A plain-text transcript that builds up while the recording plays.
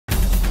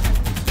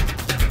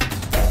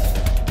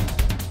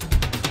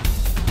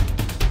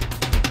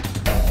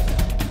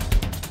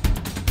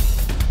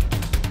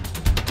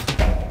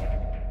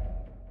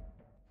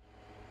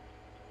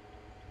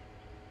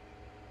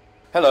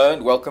Hello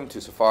and welcome to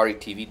Safari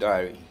TV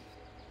Diary.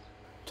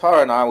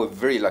 Tara and I were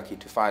very lucky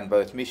to find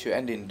both Mixo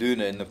and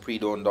Induna in the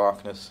pre-dawn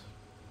darkness.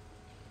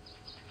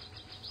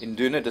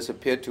 Induna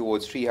disappeared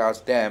towards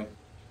Treehouse Dam,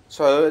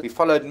 so we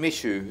followed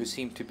Mixo, who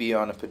seemed to be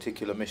on a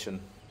particular mission.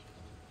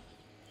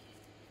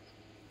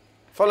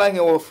 Following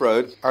him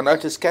off-road, I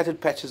noticed scattered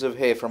patches of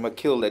hair from a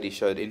kill that he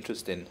showed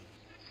interest in.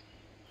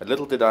 But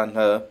little did I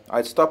know,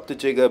 I'd stopped the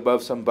jigger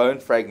above some bone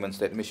fragments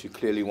that Mixo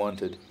clearly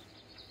wanted.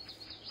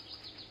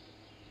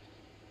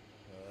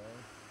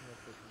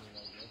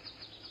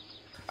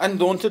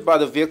 Undaunted by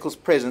the vehicle's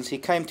presence, he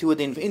came to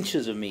within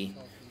inches of me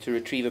to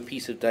retrieve a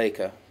piece of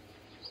dacre.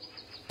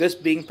 This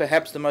being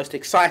perhaps the most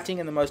exciting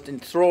and the most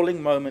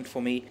enthralling moment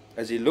for me,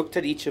 as he looked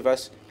at each of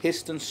us,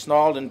 hissed and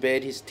snarled and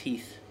bared his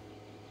teeth.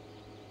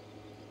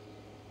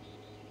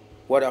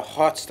 What a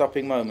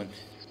heart-stopping moment.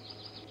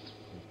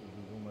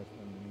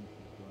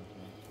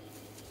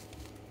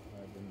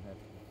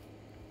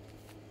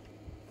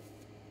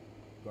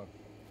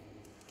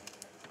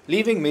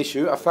 Leaving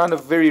Mixo, I found a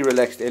very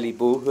relaxed Ellie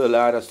bull who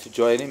allowed us to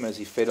join him as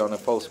he fed on a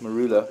false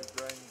marula.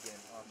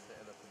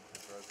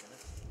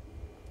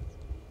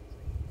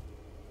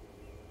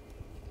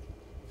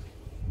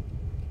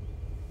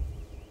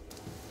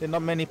 There are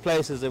not many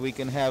places that we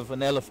can have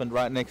an elephant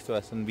right next to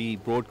us and be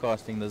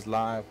broadcasting this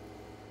live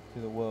to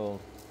the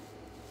world.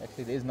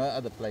 Actually, there is no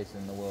other place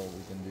in the world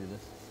we can do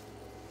this.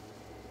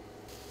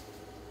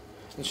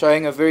 And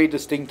showing a very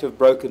distinctive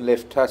broken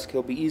left tusk,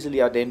 he'll be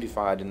easily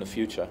identified in the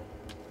future.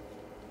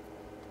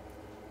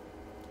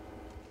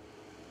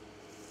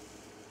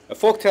 A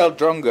fork-tailed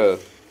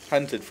drongo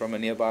hunted from a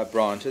nearby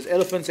branch as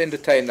elephants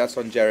entertained us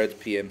on Jared's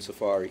PM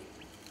safari.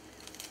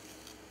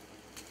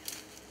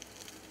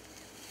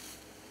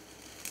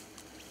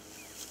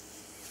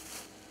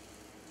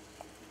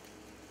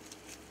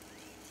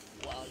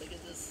 Wow, look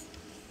at this.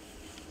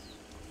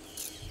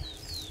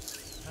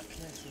 How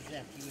close is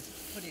that? He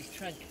was put his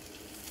trunk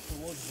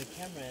towards the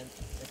camera and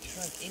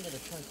the end of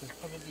the trunk was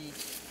probably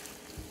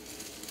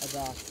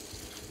about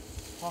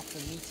half a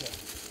meter.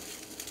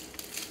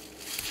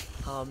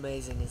 How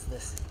amazing is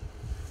this?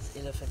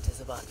 This elephant is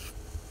about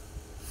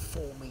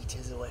 4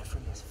 meters away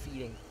from us,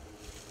 feeding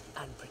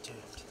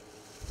unperturbed.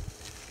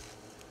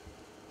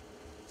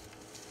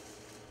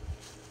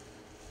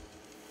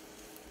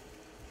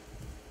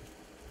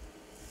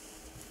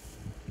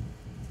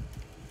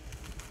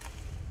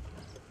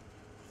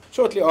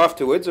 Shortly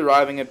afterwards,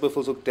 arriving at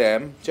Buffelshoek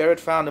Dam,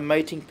 Jared found a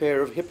mating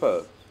pair of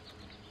hippo.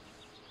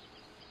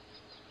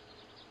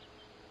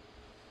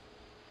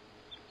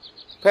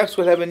 Perhaps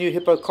we'll have a new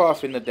hippo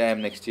calf in the dam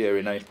next year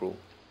in April.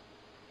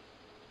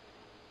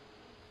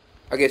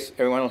 I guess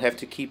everyone will have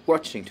to keep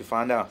watching to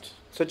find out.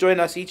 So join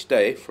us each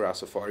day for our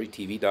Safari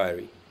TV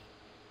Diary.